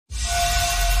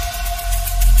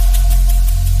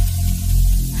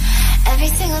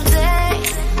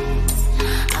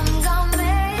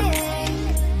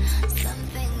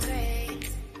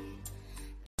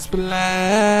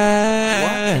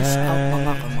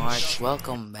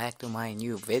welcome back to my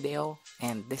new video,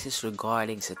 and this is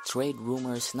regarding sa trade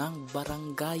rumors ng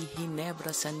Barangay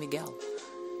Ginebra, San Miguel.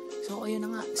 So ayun na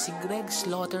nga, si Greg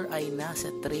Slaughter ay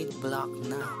nasa trade block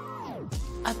na.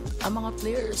 At ang mga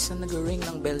players na nag-ring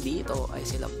ng bell dito ay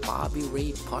sila Bobby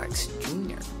Ray Parks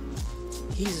Jr.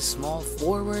 He's a small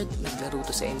forward, naglaro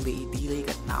to sa NBA D-League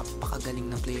at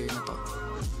napakagaling na player na to.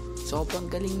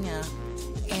 Sobrang galing niya,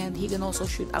 and he can also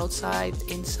shoot outside,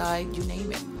 inside, you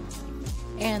name it.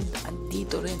 And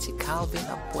andito rin si Calvin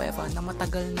ABUEVA na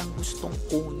matagal nang gustong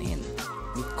kunin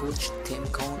ni Coach Tim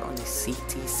Cone on the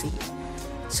CTC.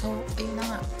 So, ayun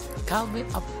na nga, Calvin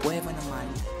ABUEVA naman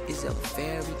is a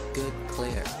very good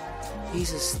player.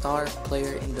 He's a star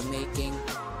player in the making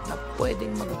na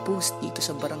pwedeng mag-boost dito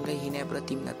sa Barangay Ginebra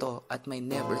team na to at may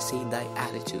never say die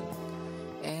attitude.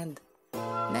 And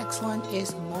next one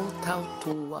is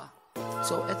TAUTUA.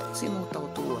 So, eto si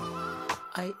TAUTUA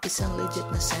ay isang legit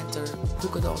na center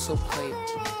who could also play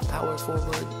power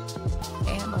forward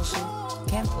and also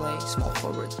can play small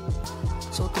forward.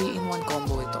 So 3-in-1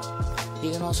 combo ito.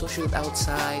 He can also shoot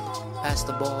outside, pass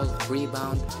the ball,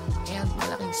 rebound, and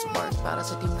malaking spark para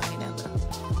sa team ng Ginebra.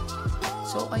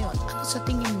 So ayun, ano sa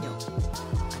tingin nyo?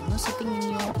 Ano sa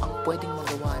tingin nyo ang pwedeng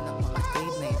magawa ng mga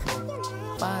trade na ito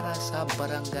para sa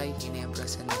Barangay Ginebra,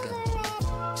 San Miguel?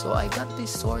 So I got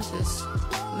these sources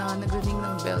na nagrinig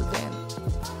ng bell din.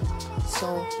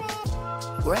 So,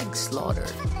 Greg Slaughter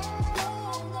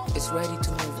is ready to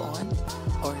move on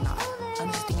or not? Ano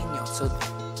sa tingin nyo? So,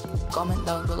 comment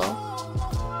down below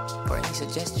for any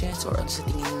suggestions or ano sa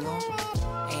tingin nyo.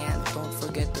 And don't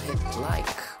forget to hit like,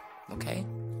 okay?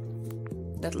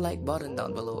 That like button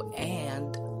down below,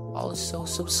 and also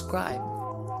subscribe.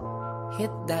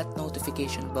 Hit that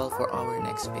notification bell for our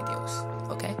next videos,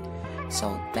 okay?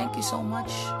 So, thank you so much.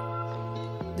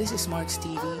 This is Marks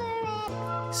TV,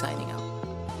 signing out.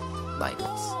 Bye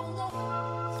guys.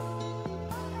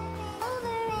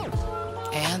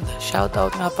 And shout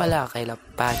out nga pala kay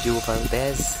Paju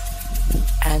Valdez,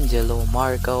 Angelo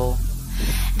Marco,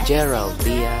 Gerald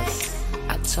Diaz,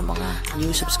 at sa mga new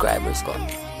subscribers ko.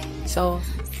 So,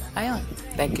 ayun,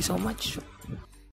 thank you so much.